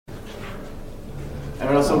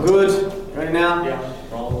Everyone else all good? Ready now? Yeah,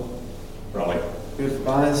 rolling. Beautiful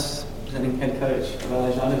guys. Presenting head coach of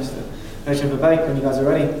Adelaide United, Gertjan Verbeek, when you guys are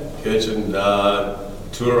ready. Gertjan,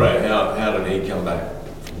 Toure, how did he come back?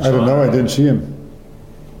 I don't know, I didn't see him.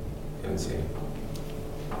 Didn't see him.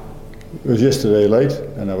 It was yesterday late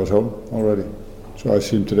and I was home already. So I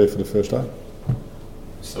see him today for the first time.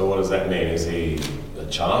 So what does that mean? Is he a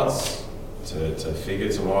chance to figure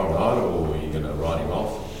tomorrow night, or are you going to write him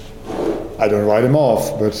off? I don't write him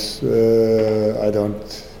off, but I don't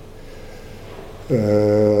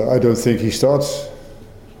think he starts.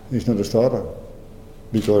 He's not a starter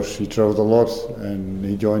because he travelled a lot and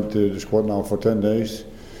he joined the squad now for 10 days.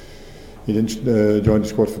 He didn't join the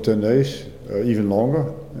squad for 10 days, even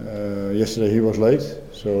longer. Yesterday he was late,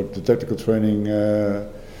 so the tactical training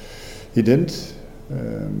he didn't.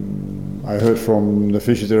 I heard from the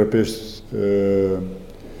physiotherapist,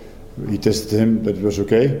 he tested him that it was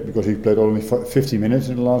okay because he played only 50 minutes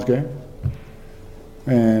in the last game.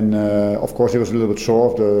 And of course he was a little bit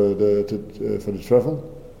sore for the travel.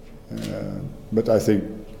 But I think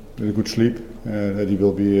with a good sleep that he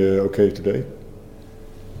will be okay today.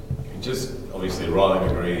 Just obviously Riley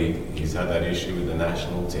McGree, he's had that issue with the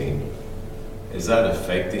national team. Is that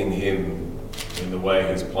affecting him in the way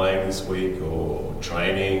he's playing this week or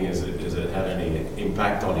training? Has it had any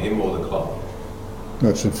impact on him or the club? No,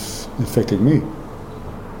 it's affecting me.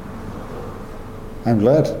 I'm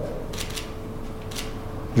glad.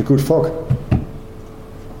 It's a good fuck.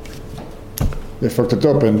 They fucked it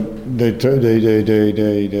up and they did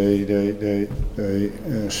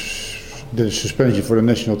a suspension for the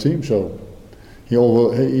national team. So he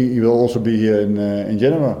will also be here in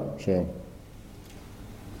January. So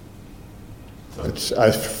it's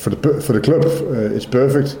for the club it's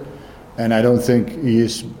perfect, and I don't think he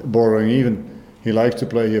is boring even. He likes to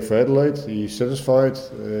play here for Adelaide. He's satisfied.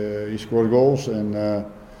 He scored goals, and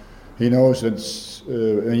he knows that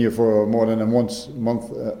when you're for more than a month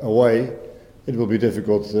away, it will be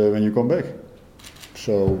difficult when you come back.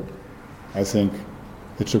 So I think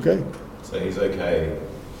it's okay. So he's okay.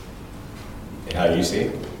 How you see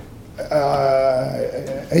it?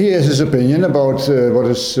 He has his opinion about what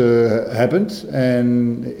has happened,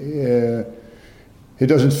 and he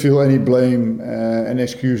doesn't feel any blame and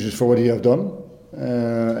excuses for what he has done.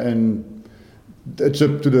 And it's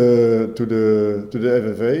up to the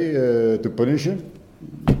FFA to punish him.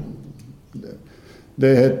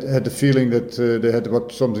 They had the feeling that they had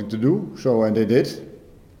something to do, and they did,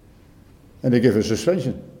 and they gave a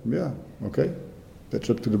suspension. Yeah, okay, that's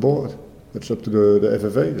up to the board. That's up to the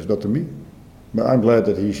FFA. It's not to me. But I'm glad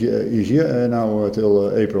that he's here now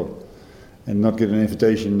till April, and not get an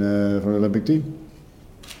invitation from the Olympic team.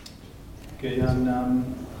 Okay,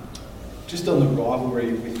 just on the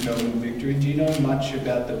rivalry with Melbourne Victory, do you know much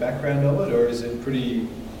about the background of it, or is it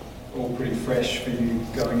all pretty fresh for you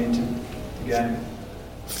going into the game?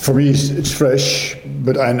 For me, it's fresh,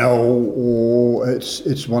 but I know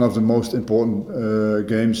it's one of the most important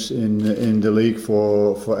games in the league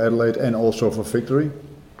for Adelaide and also for Victory.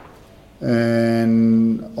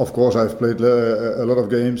 And of course, I've played a lot of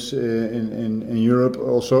games in Europe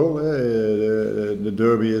also. The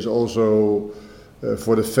derby is also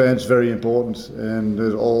for the fans very important, and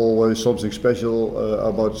there's always something special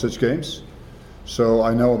about such games. So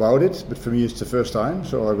I know about it, but for me it's the first time.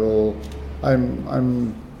 So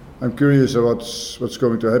I'm curious about what's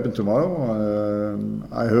going to happen tomorrow.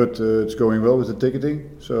 I heard it's going well with the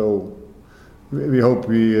ticketing, so we hope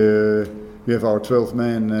we have our 12th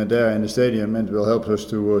man there in the stadium, and it will help us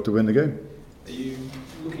to win the game. Are you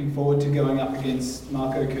looking forward to going up against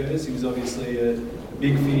Marco Kurz? He was obviously a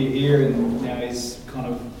big figure here, and now he's kind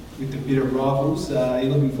of with the bitter rivals. Are you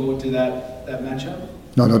looking forward to that matchup?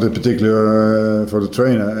 No, not in particular for the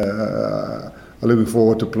trainer. I'm looking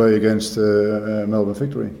forward to play against Melbourne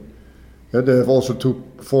Victory. Yeah, they have also two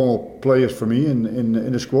former players for me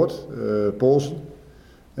in the squad, Paulsen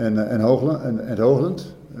and Hoogland.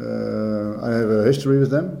 I have a history with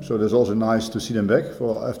them, so it's also nice to see them back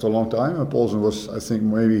after a long time. And Paulsen was, I think,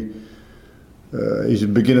 maybe he's at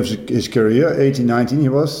the beginning of his career, 18, 19 he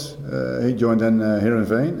was. He joined then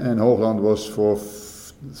Heerenveen, and Hoogland was for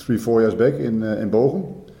 3-4 years back in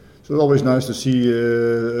Bochum. So it's always nice to see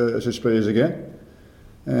such players again,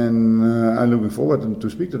 and I'm looking forward to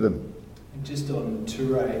speak to them. And just on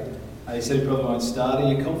Toure, you said he probably won't start. Are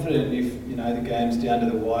you confident if the game's down to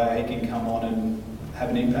the wire, he can come on and have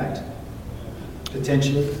an impact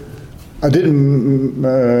potentially? I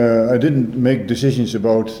didn't make decisions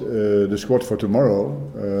about the squad for tomorrow.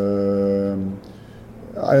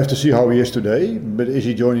 I have to see how he is today. But is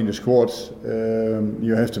he joining the squad?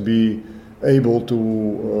 You have to be able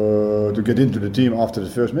to get into the team after the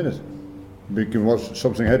first minute. Because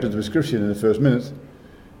something happened with Christian in the first minute,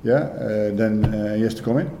 then he has to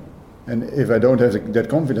come in. And if I don't have that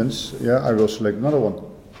confidence, I will select another one.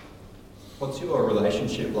 What's your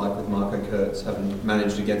relationship like with Marco Kurtz, having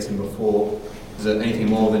managed against him before? Is it anything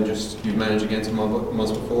more than just you've managed against him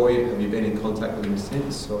once before? Have you been in contact with him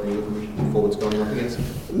since, or are you looking forward to going up against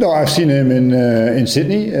him? No, I've seen him in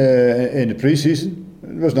Sydney in the pre-season.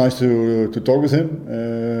 It was nice to talk with him.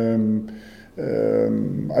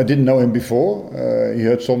 I didn't know him before. He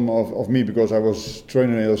heard some of me because I was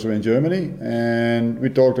training also in Germany, and we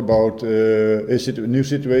talked about a new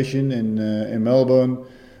situation in Melbourne.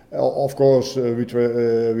 Of course, we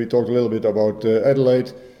talked a little bit about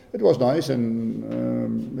Adelaide. It was nice,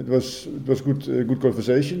 and it was good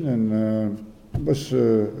conversation, and it was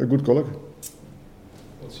a good colleague.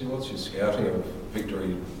 What's your scouting of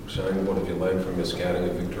Victory showing? What have you learned from your scouting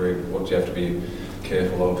of Victory? What do you have to be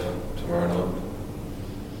careful of tomorrow night?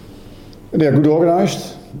 They are good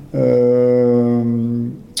organised.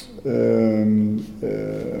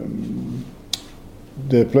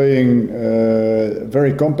 They're playing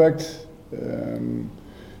very compact.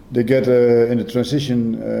 They get in the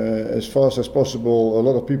transition as fast as possible. A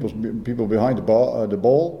lot of people behind the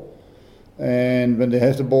ball, and when they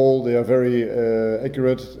have the ball, they are very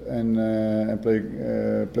accurate and play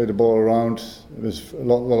the ball around with a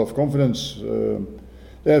lot of confidence.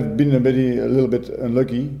 They have been a little bit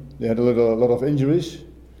unlucky. They had a lot of injuries,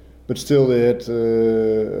 but still they had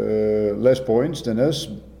less points than us.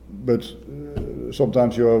 But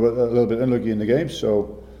sometimes you are a little bit unlucky in the games.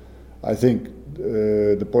 So I think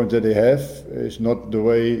the point that they have is not the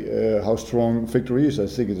way how strong Victory is. I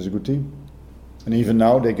think it is a good team, and even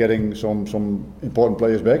now they're getting some important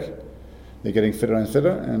players back. They're getting fitter and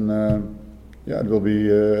fitter, and it will be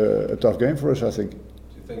a tough game for us, I think. Do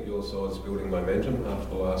you think your side's building momentum after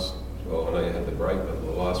the last? Well, I know you had the break, but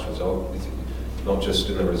the last result, is it not just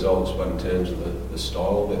in the results, but in terms of the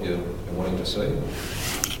style that you're wanting to see?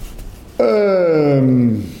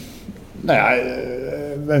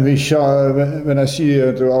 When I see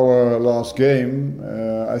to our last game,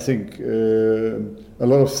 I think a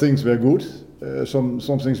lot of things were good. Some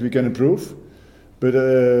things we can improve, but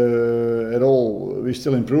at all we're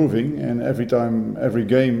still improving. And every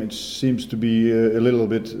game, it seems to be a little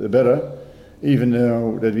bit better. Even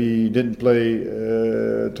though that we didn't play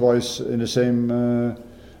twice in the same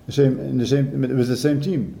with the same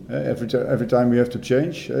team. Every time we have to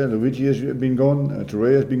change. Luigi has been gone.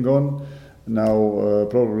 Toure has been gone. Now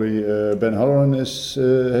probably Ben Halloran has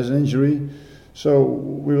an injury. So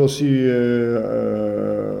we will see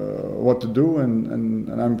what to do, and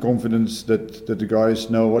I'm confident that the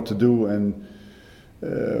guys know what to do. And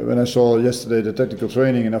when I saw yesterday the tactical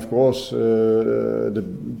training, and of course the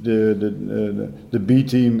B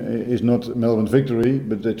team is not Melbourne Victory,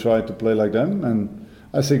 but they try to play like them, and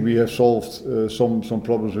I think we have solved some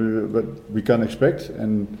problems that we can expect,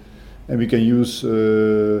 and we can use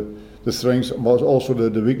the strengths but also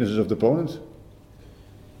the weaknesses of the opponent.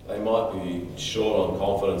 They might be short on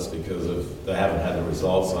confidence because they haven't had the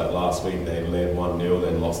results. Like last week, they led 1-0,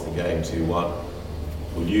 then lost the game 2-1.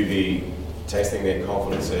 Will you be testing their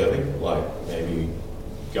confidence early, like maybe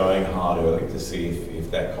going hard early to see if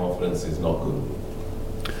that confidence is not good?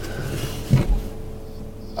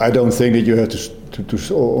 I don't think that you have to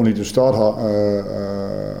only to start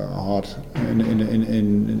hard.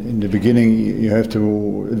 In the beginning, you have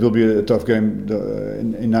to. It will be a tough game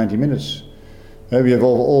in 90 minutes. We have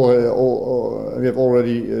already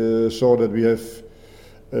saw that we have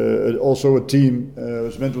also a team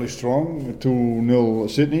was mentally strong. 2-0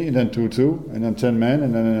 Sydney, and then 2-2, and then 10 men,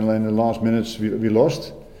 and then in the last minutes we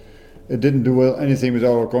lost. It didn't do anything with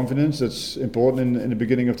our confidence. That's important in the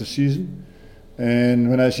beginning of the season. And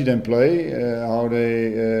when I see them play, how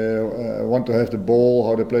they want to have the ball,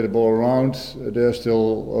 how they play the ball around, there's still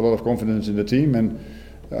a lot of confidence in the team. And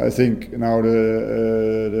I think now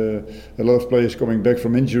a lot of players coming back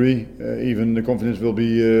from injury, even the confidence will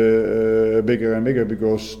be bigger and bigger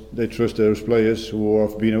because they trust those players who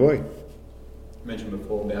have been away. You mentioned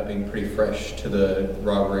before about being pretty fresh to the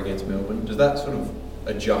rivalry against Melbourne. Does that sort of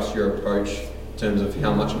adjust your approach in terms of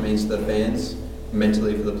how much it means to the fans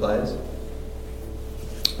mentally for the players?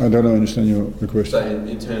 I don't understand your question. So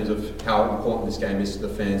in terms of how important this game is to the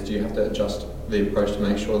fans, do you have to adjust the approach to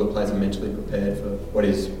make sure the players are mentally prepared for what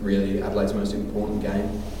is really Adelaide's most important game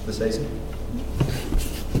of the season?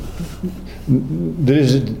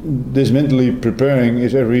 This mentally preparing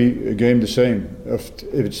is every game the same. If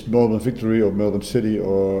it's Melbourne Victory or Melbourne City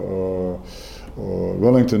or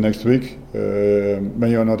Wellington next week, when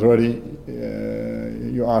you're not ready,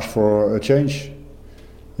 you ask for a change.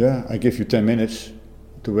 Yeah, I give you 10 minutes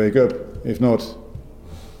to wake up. If not,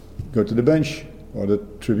 go to the bench or the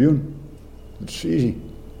tribune. It's easy.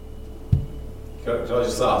 Can I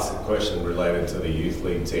just ask a question related to the youth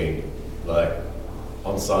league team? Like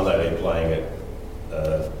on Sunday they're playing at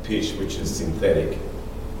a pitch which is synthetic.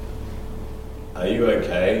 Are you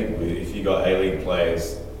okay with if you got A-League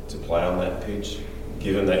players to play on that pitch,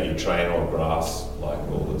 given that you train on grass like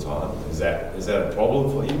all the time? Is that a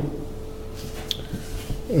problem for you?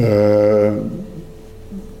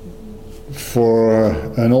 For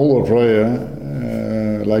an older player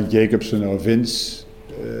like Jacobsen or Vince,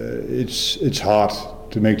 it's hard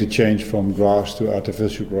to make the change from grass to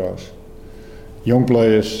artificial grass. Young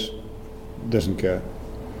players doesn't care,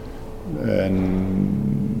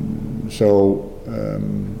 and so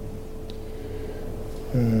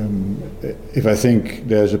if I think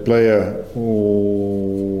there's a player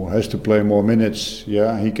who has to play more minutes,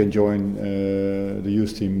 yeah, he can join the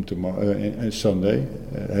youth team tomorrow, Sunday.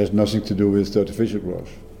 It has nothing to do with the artificial grass.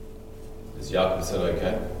 Is Jacobsen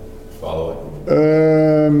okay, by the way?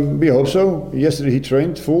 We hope so. Yesterday he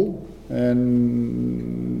trained full,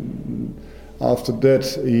 and after that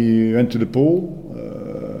he went to the pool,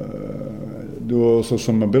 do also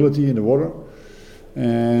some mobility in the water.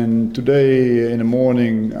 And today in the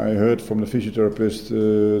morning I heard from the physiotherapist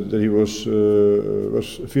that he was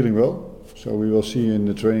feeling well. So we will see in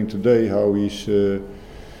the training today how he's doing.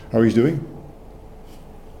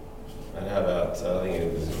 And how about I think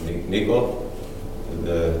it was Nico,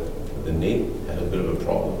 the knee had a bit of a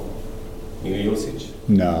problem. New usage.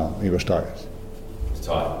 No, he was tired. He's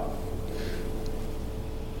tired.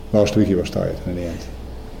 Last week he was tired in the end,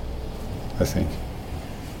 I think.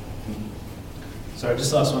 Sorry,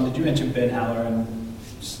 just last one. Did you mention Ben Halloran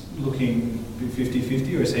looking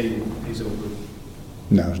 50-50, or is he's all good?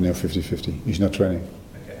 No, it's near 50-50. He's not training.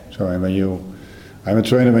 Okay. So I'm a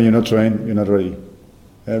trainer. When you're not trained, you're not ready.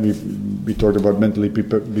 We talked about mentally be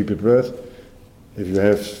prepared. If you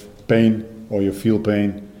have pain or you feel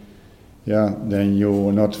pain, yeah, then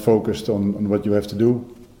you're not focused on what you have to do,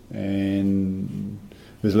 and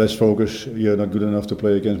with less focus, you're not good enough to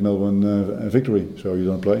play against Melbourne Victory. So you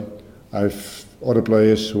don't play. I've other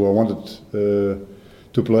players who I wanted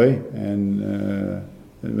to play, and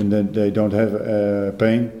when they don't have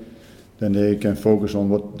pain, then they can focus on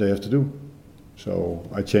what they have to do. So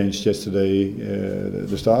I changed yesterday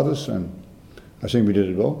the starters, and I think we did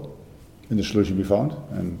it well in the solution we found,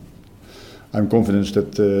 and I'm confident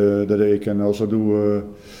that they can also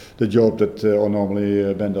do the job that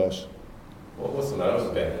normally Ben does. What's the matter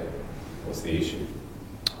with Ben? What's the issue?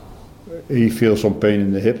 He feels some pain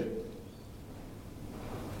in the hip.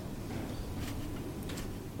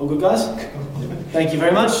 All good, guys? Thank you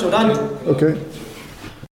very much. Well done. Okay.